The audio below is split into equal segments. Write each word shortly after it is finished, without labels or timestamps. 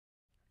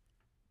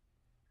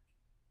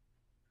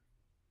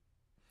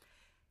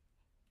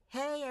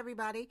Hey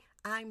everybody,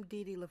 I'm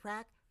Dee Dee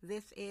LaFrac.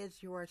 This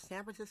is your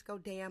San Francisco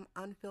Dam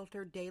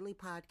Unfiltered Daily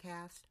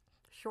Podcast,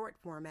 short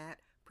format,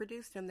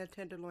 produced in the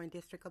Tenderloin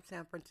District of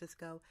San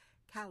Francisco,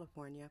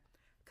 California,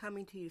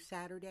 coming to you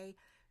Saturday,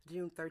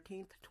 June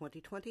 13th,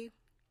 2020.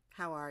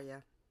 How are you?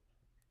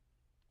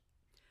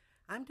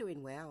 I'm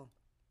doing well.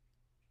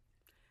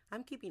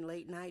 I'm keeping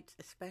late nights,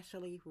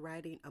 especially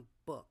writing a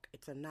book.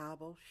 It's a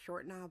novel,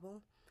 short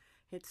novel.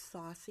 It's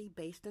saucy,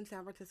 based in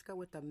San Francisco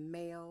with a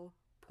male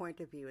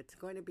point of view. It's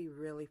going to be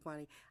really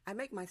funny. I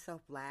make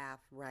myself laugh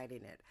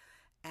writing it.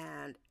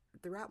 And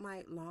throughout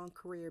my long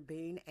career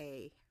being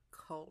a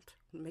cult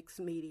mixed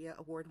media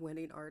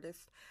award-winning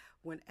artist,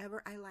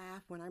 whenever I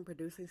laugh when I'm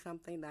producing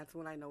something, that's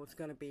when I know it's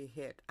going to be a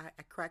hit. I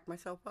crack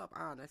myself up,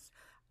 honest.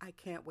 I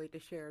can't wait to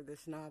share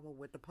this novel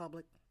with the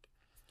public.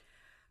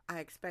 I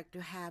expect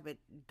to have it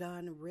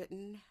done,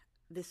 written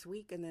this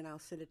week, and then I'll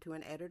send it to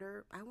an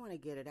editor. I want to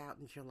get it out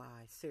in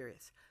July,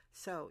 serious.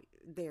 So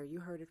there,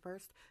 you heard it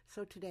first.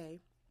 So today,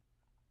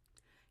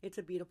 it's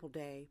a beautiful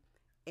day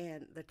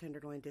in the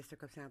Tenderloin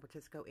District of San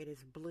Francisco. It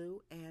is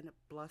blue and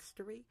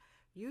blustery.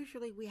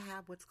 Usually we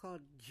have what's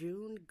called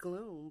June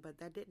gloom, but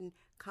that didn't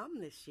come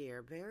this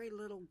year. Very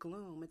little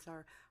gloom. It's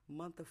our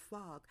month of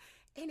fog.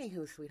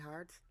 Anywho,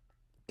 sweethearts,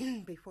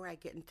 before I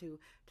get into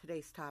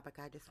today's topic,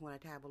 I just wanted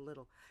to have a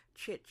little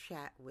chit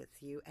chat with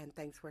you, and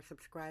thanks for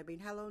subscribing.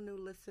 Hello, new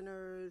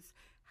listeners.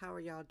 How are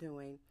y'all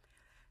doing?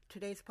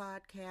 Today's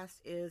podcast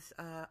is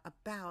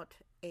about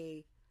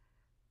a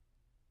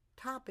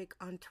topic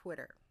on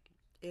Twitter.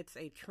 It's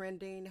a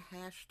trending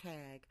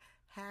hashtag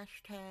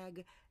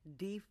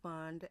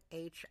defund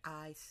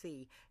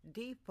HIC.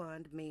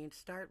 Defund means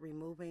start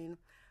removing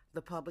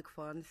the public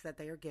funds that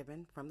they are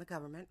given from the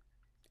government.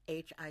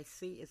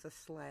 HIC is a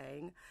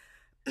slang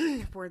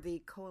for the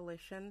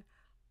Coalition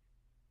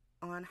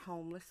on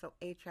Homeless. So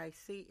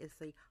HIC is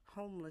the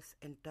Homeless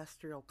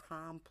Industrial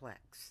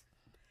Complex.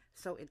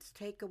 So it's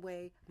take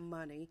away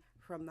money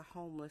from the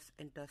homeless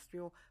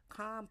industrial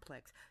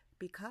complex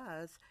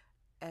because,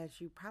 as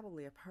you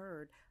probably have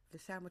heard, the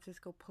San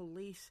Francisco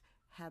police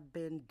have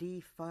been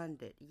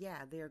defunded. Yeah,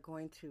 they're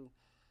going to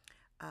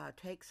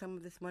take some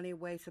of this money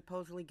away,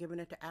 supposedly giving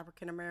it to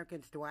African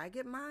Americans. Do I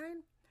get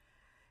mine?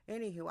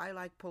 Anywho, I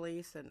like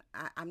police, and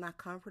I'm not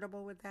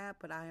comfortable with that,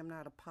 but I am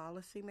not a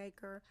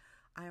policymaker.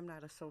 I am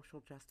not a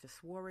social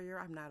justice warrior.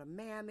 I'm not a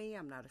mammy.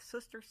 I'm not a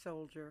sister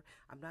soldier.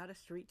 I'm not a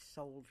street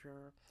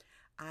soldier.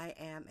 I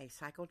am a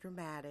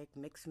psychodramatic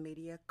mixed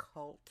media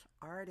cult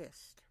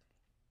artist.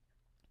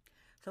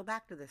 So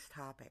back to this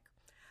topic.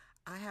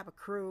 I have a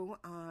crew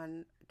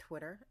on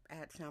Twitter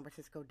at San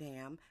Francisco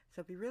Dam.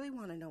 So if you really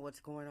want to know what's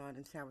going on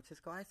in San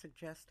Francisco, I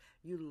suggest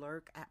you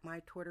lurk at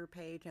my Twitter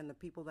page and the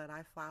people that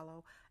I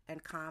follow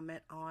and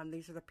comment on.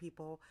 These are the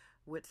people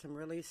with some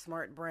really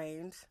smart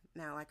brains.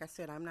 Now, like I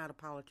said, I'm not a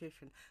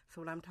politician.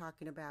 So what I'm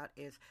talking about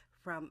is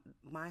from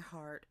my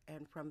heart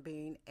and from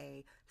being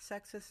a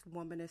sexist,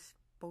 womanist,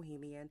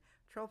 bohemian,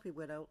 trophy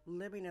widow,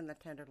 living in the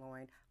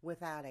Tenderloin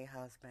without a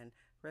husband.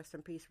 Rest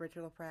in peace,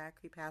 Richard LaFrac.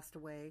 He passed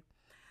away.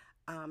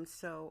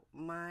 So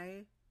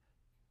my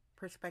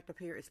perspective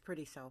here is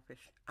pretty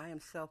selfish. I am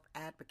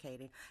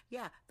self-advocating.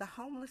 Yeah, the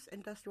homeless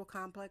industrial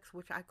complex,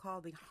 which I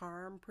call the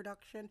harm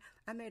production,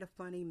 I made a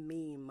funny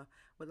meme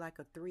with like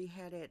a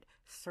three-headed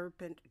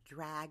serpent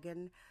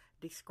dragon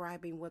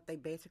describing what they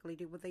basically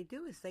do. What they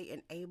do is they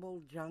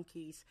enable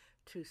junkies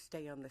to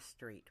stay on the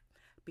street.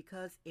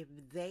 Because if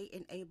they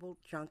enable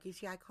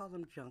junkies, yeah, I call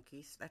them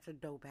junkies, that's a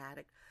dope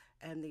addict,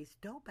 and these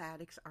dope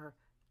addicts are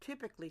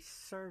typically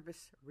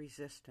service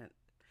resistant,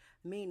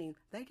 meaning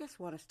they just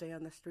want to stay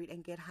on the street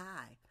and get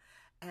high.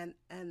 And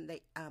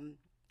the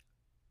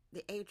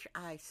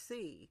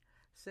HIC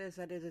says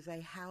that it is a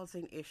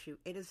housing issue.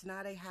 It is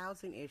not a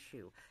housing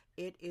issue.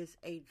 It is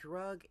a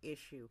drug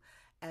issue.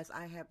 As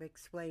I have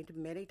explained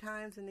many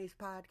times in these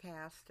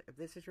podcasts, if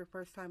this is your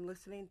first time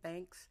listening,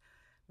 thanks,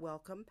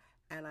 welcome.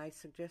 And I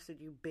suggested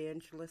you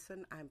binge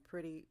listen. I'm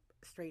pretty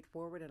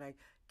straightforward, and I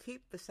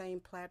keep the same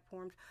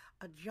platforms.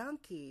 A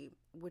junkie,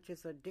 which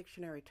is a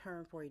dictionary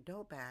term for a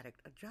dope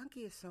addict, a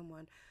junkie is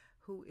someone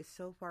who is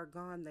so far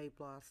gone they've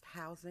lost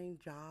housing,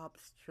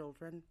 jobs,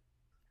 children.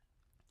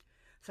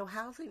 So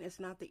housing is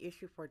not the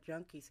issue for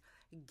junkies.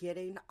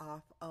 Getting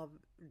off of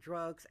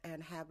drugs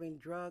and having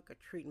drug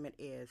treatment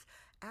is.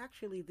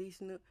 Actually,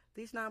 these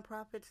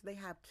nonprofits, they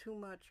have too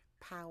much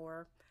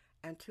power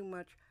and too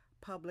much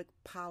public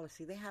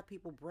policy. They have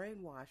people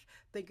brainwashed,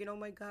 thinking, oh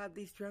my God,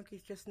 these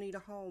junkies just need a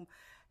home.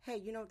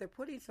 Hey, they're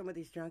putting some of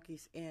these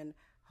junkies in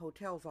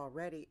hotels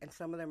already, and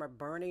some of them are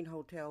burning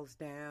hotels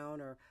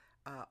down or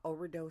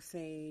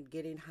overdosing,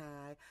 getting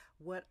high.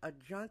 What a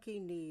junkie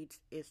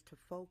needs is to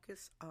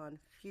focus on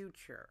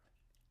future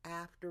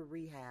after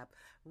rehab.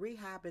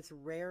 Rehab is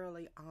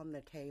rarely on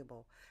the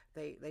table.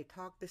 They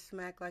talk the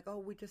smack like,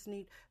 oh,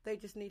 they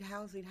just need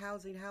housing.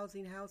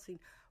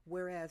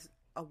 Whereas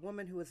a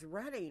woman who is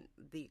running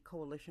the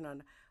Coalition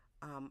on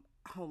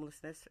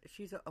Homelessness,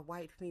 she's a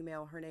white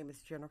female. Her name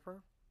is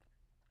Jennifer.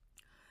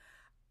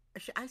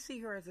 I see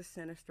her as a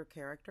sinister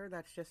character.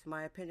 That's just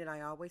my opinion.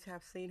 I always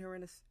have seen her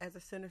as a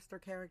sinister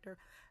character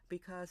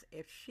because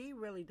if she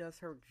really does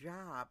her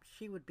job,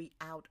 she would be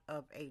out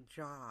of a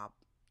job,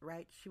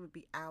 right? She would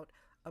be out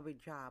of a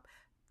job.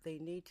 They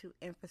need to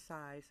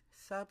emphasize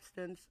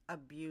substance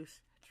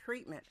abuse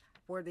treatment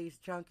for these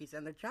junkies.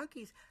 And the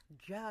junkies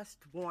just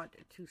want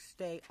to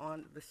stay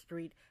on the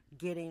street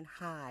getting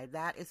high.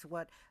 That is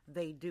what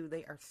they do.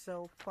 They are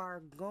so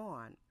far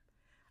gone.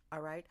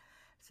 All right.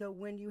 So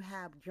when you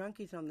have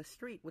junkies on the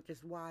street, which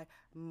is why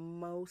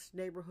most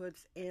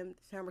neighborhoods in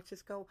San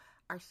Francisco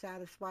are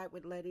satisfied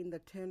with letting the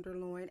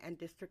Tenderloin and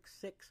District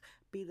 6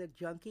 be the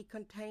junkie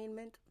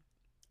containment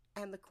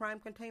and the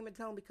crime containment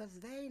zone, because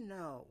they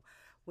know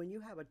when you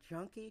have a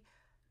junkie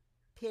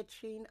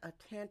pitching a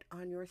tent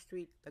on your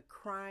street, the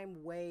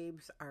crime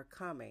waves are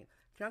coming.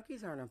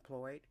 Junkies aren't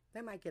employed.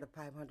 They might get a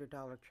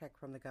 $500 check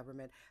from the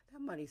government.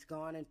 That money's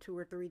gone in 2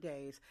 or 3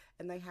 days,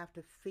 and they have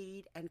to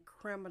feed and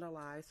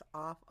criminalize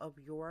off of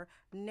your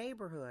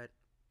neighborhood.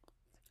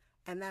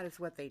 And that is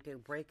what they do.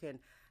 Break in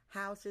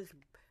houses,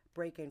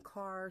 break in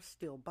cars,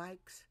 steal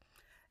bikes.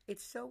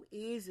 It's so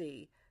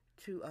easy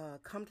to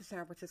come to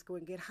San Francisco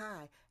and get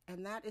high.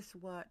 And that is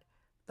what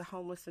the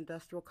homeless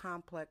industrial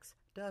complex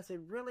does.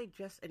 It really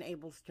just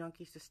enables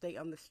junkies to stay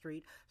on the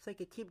street so they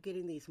could keep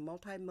getting these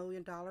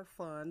multi-million-dollar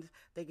funds.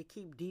 They could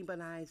keep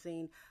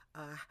demonizing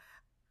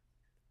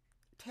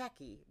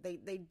techie. They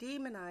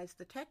demonize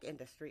the tech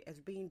industry as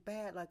being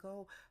bad, like,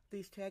 oh,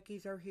 these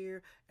techies are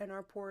here and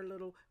our poor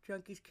little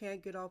junkies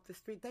can't get off the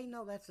street. They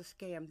know that's a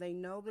scam. They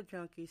know the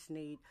junkies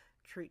need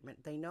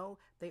treatment. They know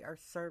they are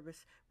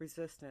service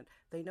resistant.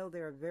 They know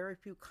there are very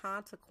few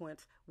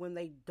consequences when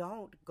they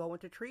don't go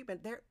into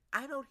treatment.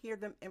 I don't hear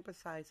them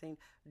emphasizing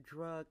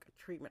drug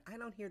treatment. I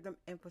don't hear them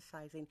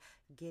emphasizing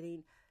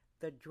getting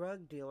the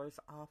drug dealers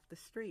off the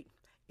street.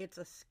 It's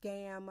a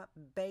scam,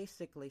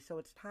 basically. So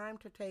it's time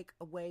to take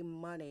away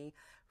money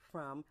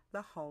from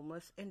the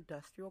homeless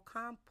industrial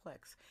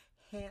complex.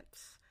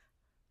 Hence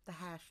the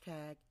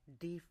hashtag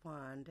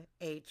defund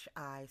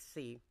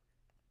HIC.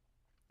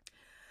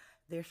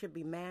 There should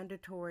be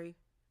mandatory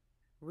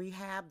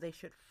rehab. They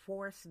should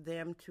force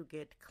them to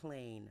get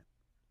clean.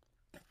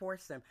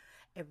 Force them.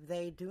 If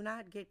they do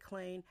not get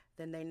clean,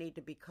 then they need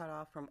to be cut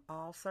off from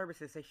all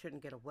services. They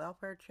shouldn't get a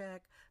welfare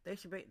check. They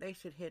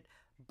should hit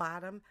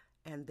bottom,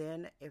 and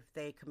then if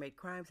they commit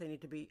crimes, they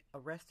need to be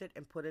arrested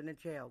and put in a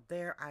jail.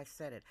 There, I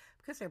said it.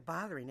 Because they're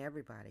bothering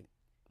everybody.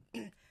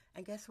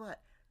 And guess what?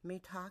 Me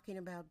talking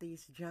about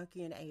these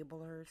junkie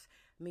enablers,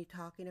 me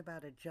talking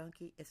about a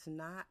junkie, is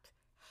not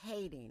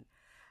hating.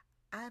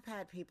 I've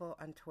had people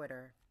on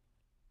Twitter,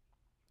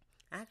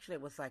 actually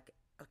it was like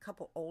a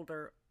couple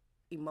older,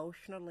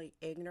 emotionally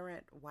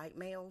ignorant white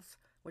males,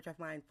 which I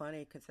find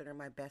funny considering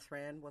my best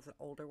friend was an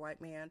older white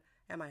man,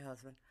 and my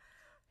husband.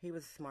 He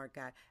was a smart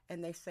guy.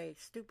 And they say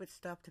stupid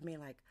stuff to me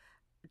like,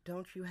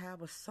 don't you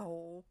have a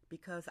soul?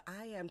 Because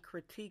I am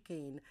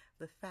critiquing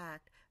the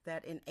fact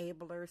that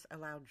enablers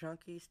allow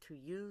junkies to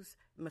use,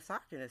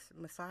 misogynist,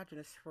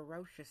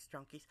 ferocious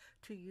junkies,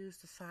 to use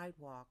the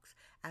sidewalks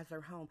as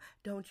their home.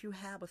 Don't you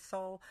have a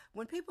soul?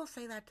 When people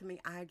say that to me,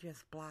 I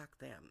just block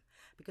them.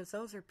 Because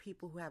those are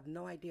people who have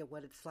no idea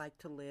what it's like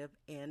to live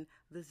in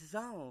the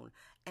zone.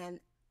 And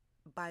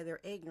by their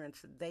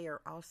ignorance, they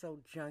are also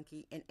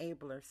junkie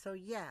enablers. So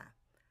yeah,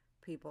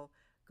 people,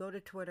 go to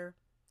Twitter,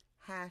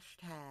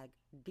 hashtag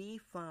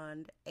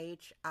defund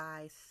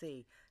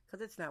HIC,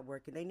 because it's not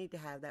working. They need to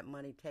have that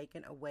money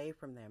taken away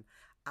from them.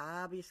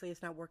 Obviously,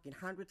 it's not working.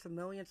 Hundreds of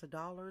millions of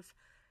dollars,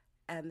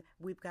 and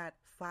we've got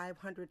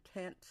 500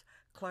 tents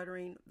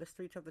cluttering the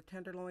streets of the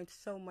Tenderloin,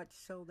 so much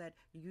so that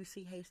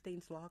UC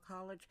Hastings Law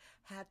College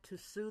had to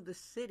sue the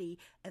city,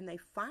 and they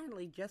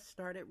finally just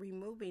started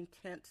removing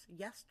tents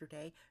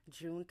yesterday,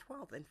 June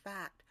 12th. In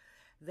fact,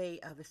 the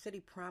city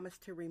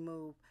promised to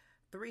remove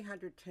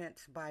 300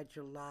 tents by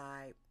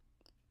July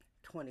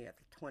 20th,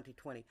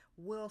 2020.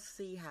 We'll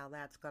see how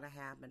that's going to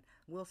happen.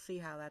 We'll see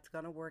how that's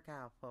going to work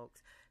out,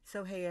 folks.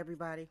 So, hey,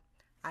 everybody,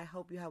 I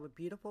hope you have a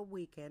beautiful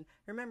weekend.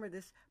 Remember,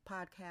 this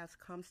podcast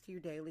comes to you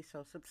daily,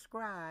 so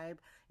subscribe.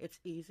 It's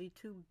easy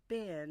to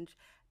binge.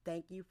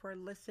 Thank you for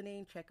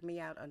listening. Check me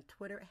out on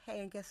Twitter.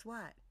 Hey, and guess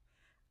what?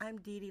 I'm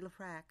Dee Dee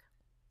LaFrac.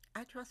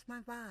 I trust my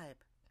vibe.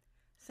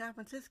 San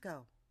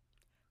Francisco.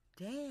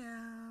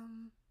 Damn.